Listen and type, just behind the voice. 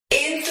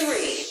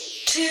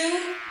2,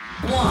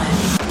 1.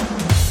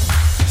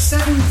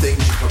 7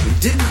 things you probably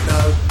didn't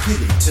know you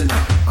need to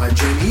know. I'm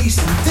Jamie East,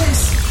 and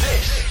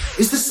this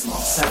is the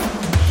Smart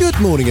 7. Good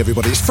morning,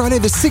 everybody. It's Friday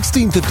the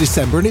 16th of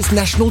December, and it's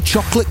National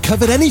Chocolate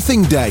Covered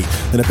Anything Day.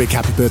 And a big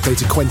happy birthday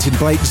to Quentin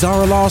Blake,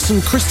 Zara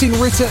Larsson, Christine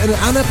Ritter and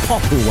Anna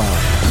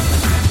Popplewell.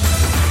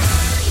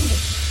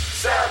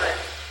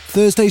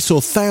 Thursday saw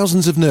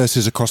thousands of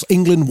nurses across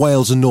England,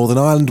 Wales and Northern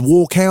Ireland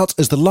walk out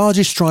as the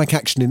largest strike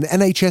action in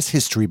NHS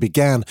history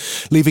began,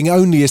 leaving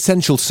only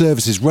essential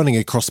services running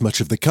across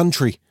much of the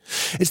country.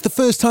 It's the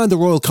first time the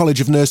Royal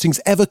College of Nursing's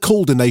ever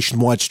called a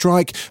nationwide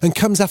strike and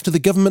comes after the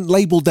government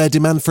labelled their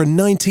demand for a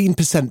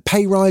 19%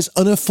 pay rise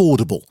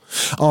unaffordable.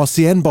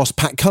 RCN boss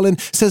Pat Cullen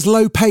says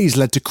low pays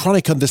led to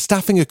chronic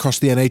understaffing across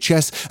the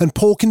NHS and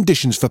poor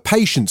conditions for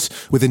patients,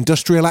 with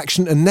industrial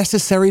action a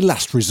necessary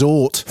last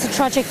resort. It's a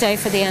tragic day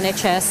for the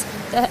NHS.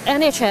 The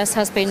NHS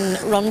has been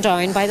run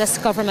down by this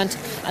government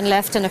and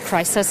left in a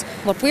crisis.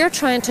 What we're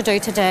trying to do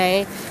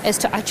today is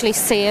to actually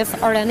save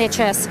our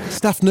NHS.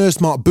 Staff nurse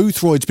Mark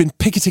Boothroyd's been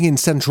picketing in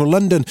central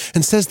London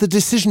and says the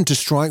decision to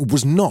strike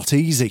was not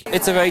easy.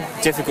 It's a very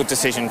difficult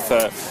decision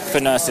for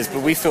nurses,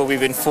 but we feel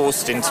we've been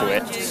forced into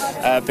it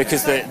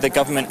because the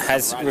government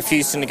has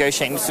refused to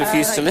negotiate and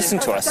refused to listen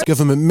to us.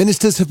 Government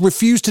ministers have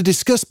refused to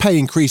discuss pay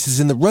increases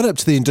in the run-up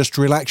to the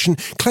industrial action,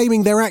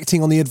 claiming they're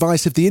acting on the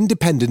advice of the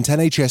independent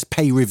NHS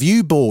Pay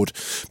Review Board.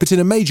 But in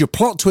a major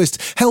plot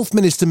twist, Health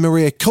Minister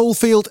Maria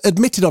Caulfield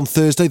admitted on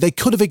Thursday they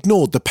could have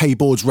ignored the Pay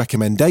Board's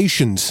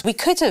recommendations. We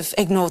could have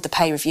ignored the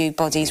Pay Review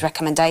Body's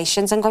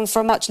recommendations and gone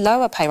for a much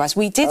lower pay rise.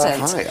 We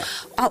didn't.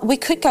 We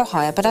could go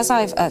higher, but as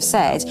I've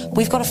said,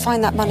 we've got to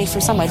find that money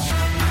from somewhere.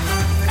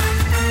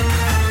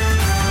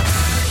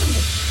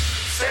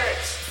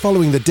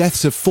 Following the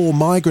deaths of 4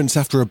 migrants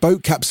after a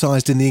boat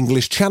capsized in the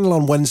English Channel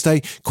on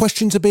Wednesday,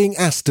 questions are being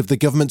asked of the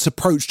government's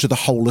approach to the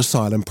whole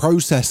asylum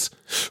process.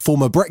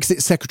 Former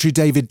Brexit Secretary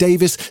David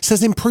Davis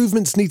says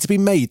improvements need to be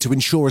made to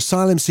ensure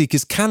asylum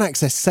seekers can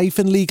access safe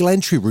and legal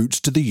entry routes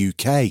to the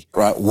UK.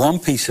 Right, one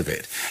piece of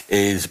it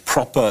is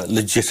proper,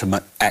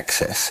 legitimate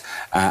access,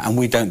 and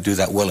we don't do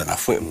that well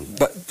enough.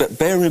 But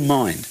bear in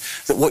mind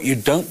that what you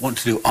don't want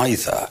to do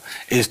either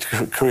is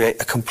to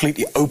create a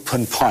completely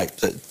open pipe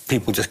that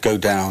people just go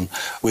down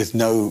with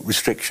no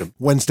restriction.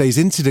 Wednesday's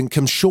incident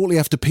comes shortly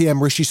after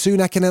PM Rishi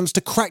Sunak announced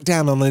a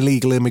crackdown on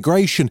illegal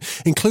immigration,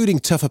 including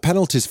tougher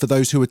penalties for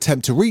those who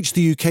attempt to reach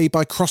the UK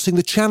by crossing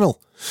the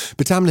Channel.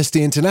 But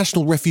Amnesty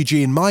International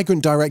Refugee and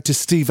Migrant Director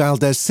Steve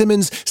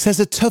Valdez-Simmons says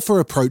a tougher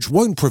approach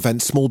won't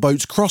prevent small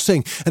boats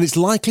crossing, and it's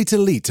likely to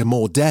lead to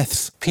more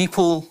deaths.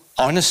 People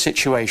are in a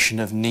situation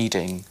of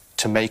needing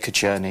to make a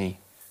journey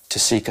to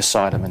seek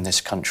asylum in this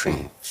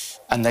country,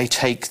 and they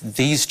take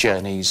these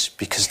journeys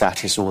because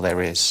that is all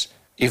there is.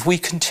 If we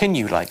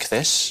continue like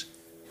this,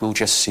 we'll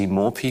just see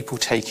more people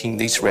taking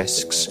these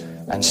risks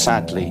and,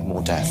 sadly,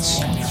 more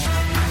deaths.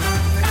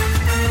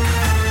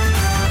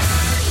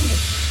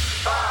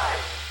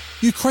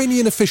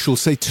 Ukrainian officials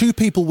say 2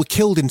 people were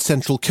killed in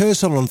central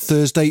Kherson on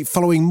Thursday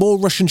following more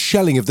Russian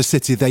shelling of the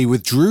city they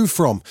withdrew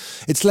from.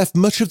 It's left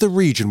much of the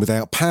region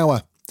without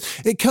power.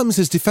 It comes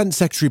as Defence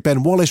Secretary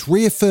Ben Wallace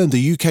reaffirmed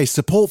the UK's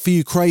support for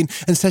Ukraine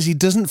and says he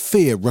doesn't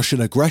fear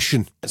Russian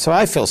aggression. So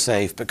I feel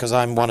safe because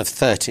I'm one of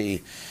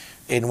 30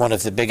 in one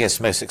of the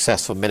biggest, most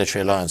successful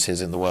military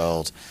alliances in the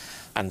world.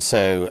 And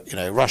so,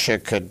 Russia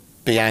could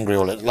be angry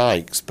all it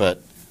likes,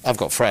 but I've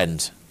got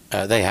friends.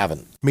 They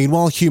haven't.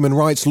 Meanwhile, human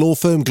rights law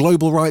firm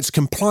Global Rights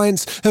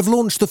Compliance have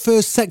launched the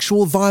first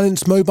sexual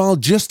violence mobile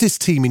justice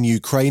team in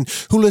Ukraine,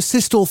 who'll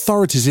assist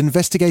authorities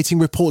investigating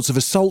reports of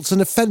assaults and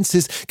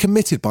offences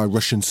committed by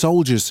Russian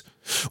soldiers.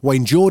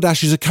 Wayne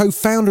Jordash is a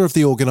co-founder of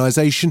the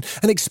organisation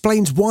and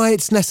explains why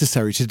it's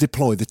necessary to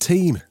deploy the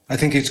team. I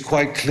think it's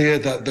quite clear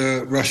that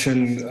the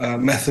Russian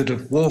method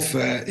of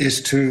warfare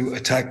is to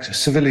attack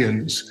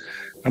civilians,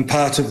 and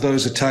part of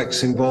those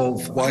attacks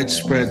involve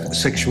widespread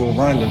sexual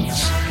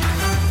violence.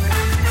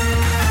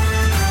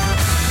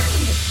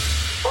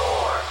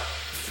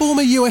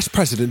 Former US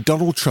President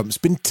Donald Trump's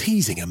been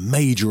teasing a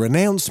major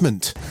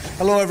announcement.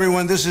 Hello,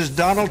 everyone. This is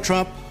Donald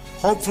Trump.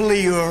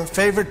 Hopefully your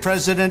favorite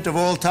president of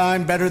all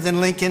time, better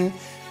than Lincoln,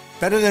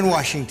 better than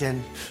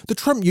Washington. The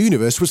Trump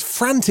universe was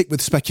frantic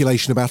with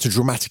speculation about a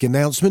dramatic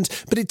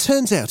announcement, but it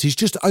turns out he's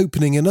just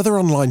opening another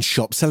online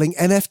shop selling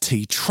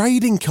NFT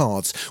trading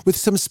cards with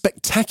some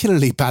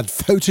spectacularly bad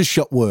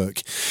Photoshop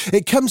work.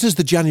 It comes as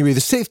the January the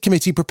 6th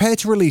committee prepare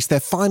to release their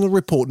final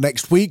report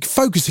next week,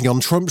 focusing on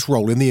Trump's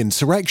role in the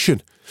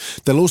insurrection.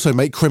 They'll also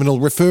make criminal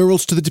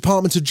referrals to the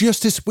Department of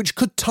Justice, which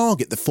could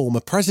target the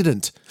former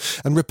president.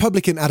 And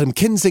Republican Adam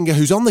Kinzinger,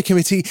 who's on the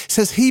committee,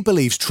 says he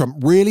believes Trump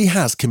really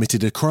has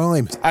committed a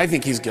crime. I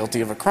think he's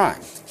guilty of a crime.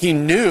 He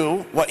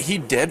knew what he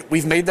did.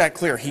 We've made that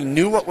clear. He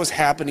knew what was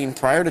happening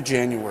prior to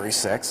January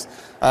 6th.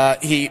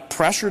 He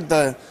pressured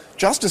the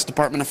Justice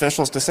Department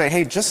officials to say,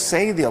 hey, just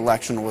say the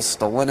election was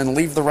stolen and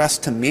leave the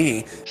rest to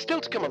me. Still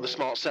to come on the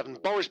Smart 7,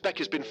 Boris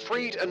Becker's been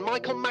freed and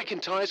Michael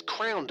McIntyre's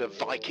crowned a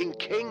Viking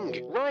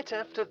king. Right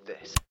after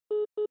this.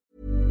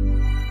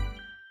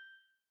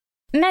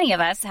 Many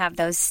of us have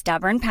those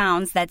stubborn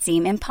pounds that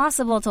seem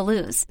impossible to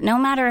lose, no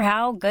matter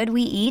how good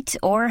we eat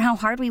or how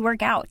hard we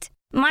work out.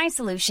 My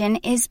solution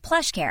is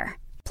PlushCare.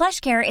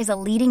 PlushCare is a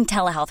leading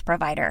telehealth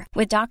provider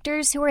with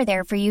doctors who are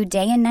there for you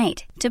day and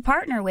night to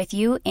partner with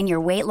you in your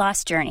weight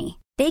loss journey.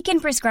 They can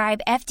prescribe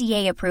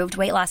FDA-approved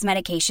weight loss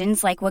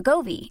medications like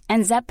Wegovy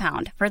and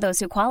Zepbound for those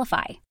who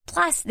qualify.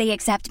 Plus, they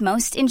accept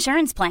most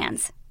insurance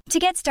plans. To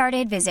get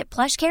started, visit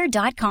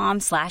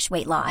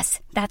plushcare.com/weightloss.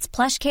 That's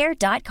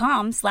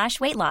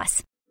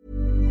plushcare.com/weightloss.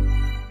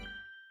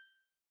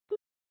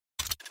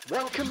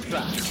 Welcome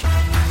back.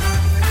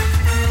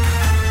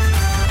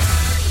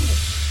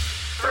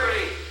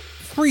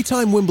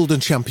 Three-time Wimbledon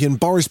champion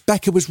Boris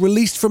Becker was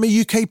released from a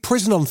UK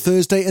prison on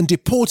Thursday and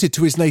deported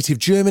to his native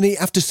Germany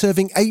after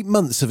serving 8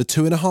 months of a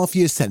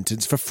 2.5-year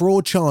sentence for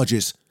fraud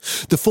charges.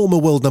 The former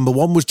world number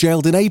one was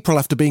jailed in April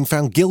after being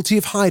found guilty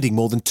of hiding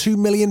more than £2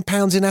 million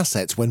in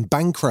assets when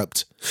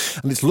bankrupt.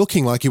 And it's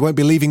looking like he won't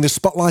be leaving the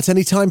spotlight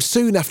anytime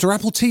soon after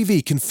Apple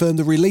TV confirmed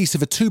the release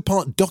of a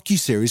 2-part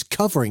docuseries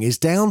covering his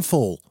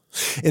downfall.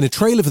 In a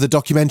trailer for the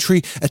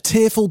documentary, a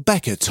tearful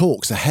Becker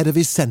talks ahead of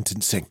his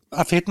sentencing.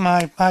 I've hit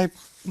my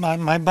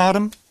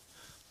bottom.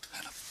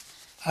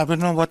 I don't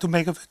know what to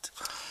make of it.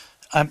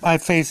 I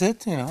face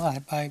it,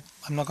 I'm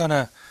not going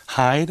to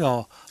hide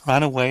or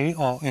run away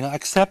or,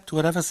 accept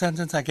whatever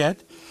sentence I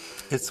get.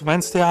 It's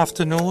Wednesday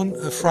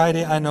afternoon,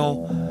 Friday I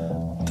know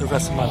the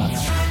rest of my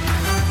life.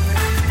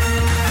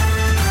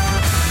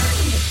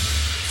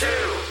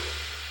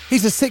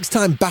 He's a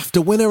 6-time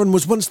BAFTA winner and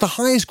was once the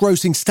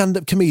highest-grossing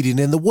stand-up comedian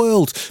in the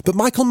world. But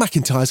Michael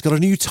McIntyre's got a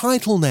new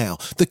title now,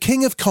 the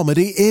King of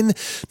Comedy in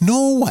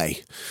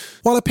Norway.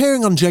 While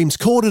appearing on James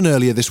Corden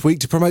earlier this week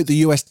to promote the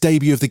US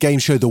debut of the game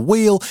show The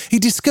Wheel, he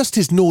discussed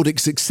his Nordic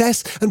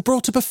success and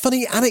brought up a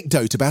funny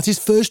anecdote about his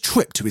first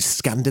trip to his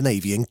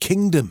Scandinavian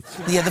kingdom.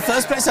 Yeah, the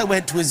first place I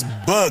went was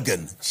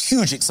Bergen.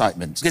 Huge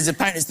excitement, because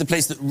apparently it's the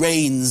place that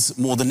rains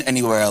more than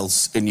anywhere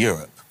else in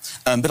Europe.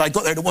 But I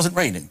got there and it wasn't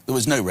raining. There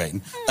was no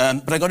rain.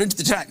 But I got into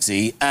the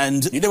taxi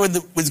and, when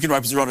the windscreen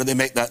wipers are on and they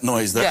make that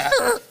noise, that... Yeah.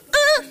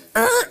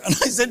 And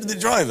I said to the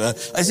driver,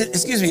 I said,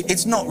 excuse me,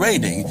 it's not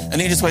raining.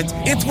 And he just went,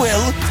 it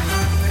will.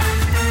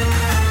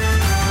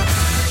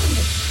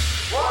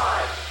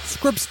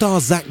 Scrub star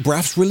Zach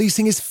Braff's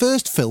releasing his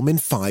first film in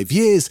 5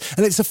 years,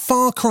 and it's a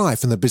far cry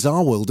from the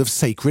bizarre world of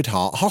Sacred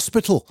Heart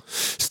Hospital.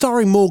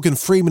 Starring Morgan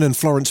Freeman and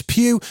Florence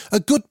Pugh,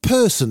 A Good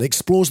Person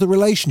explores the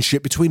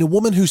relationship between a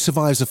woman who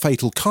survives a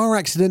fatal car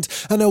accident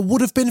and her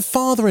would-have-been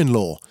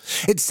father-in-law.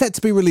 It's set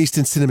to be released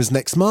in cinemas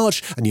next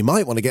March, and you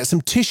might want to get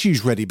some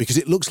tissues ready because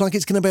it looks like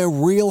it's going to be a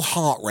real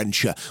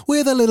heart-wrencher,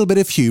 with a little bit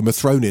of humour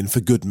thrown in for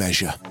good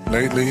measure.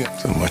 Lately,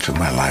 so much of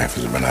my life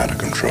has been out of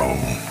control.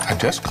 I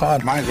just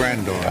caught my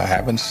granddaughter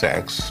having sex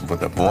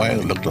with a boy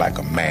who looked like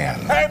a man.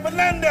 Hey,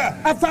 Belinda!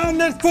 I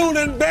found this fool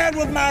in bed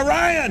with my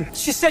Ryan!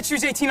 She said she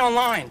was 18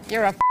 online.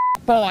 You're a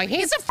boy.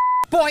 He's a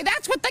boy.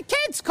 That's what the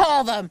kids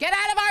call them. Get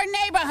out of our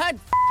neighborhood,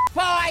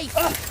 boy!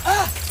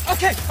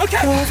 Okay.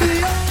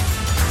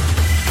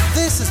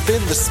 This has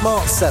been The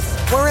Smart 7.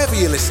 Wherever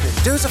you're listening,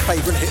 do us a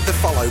favour and hit the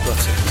follow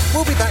button.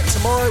 We'll be back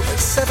tomorrow at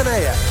 7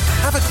 a.m.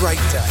 Have a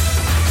great day.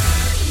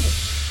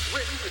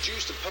 Written,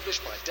 produced and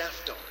published by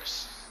Daft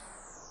Doris.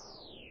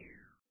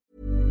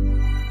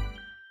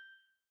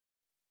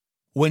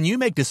 When you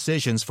make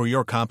decisions for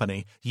your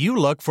company, you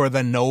look for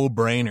the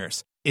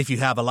no-brainers. If you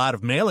have a lot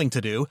of mailing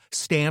to do,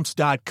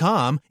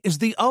 Stamps.com is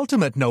the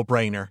ultimate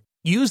no-brainer.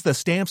 Use the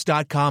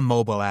Stamps.com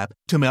mobile app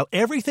to mail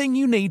everything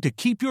you need to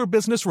keep your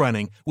business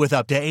running with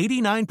up to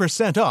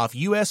 89% off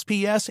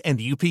USPS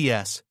and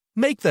UPS.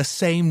 Make the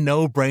same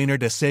no-brainer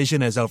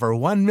decision as over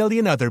 1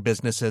 million other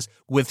businesses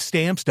with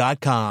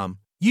Stamps.com.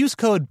 Use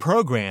code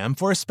PROGRAM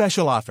for a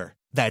special offer.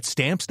 That's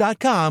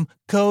Stamps.com,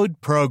 code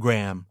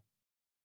PROGRAM.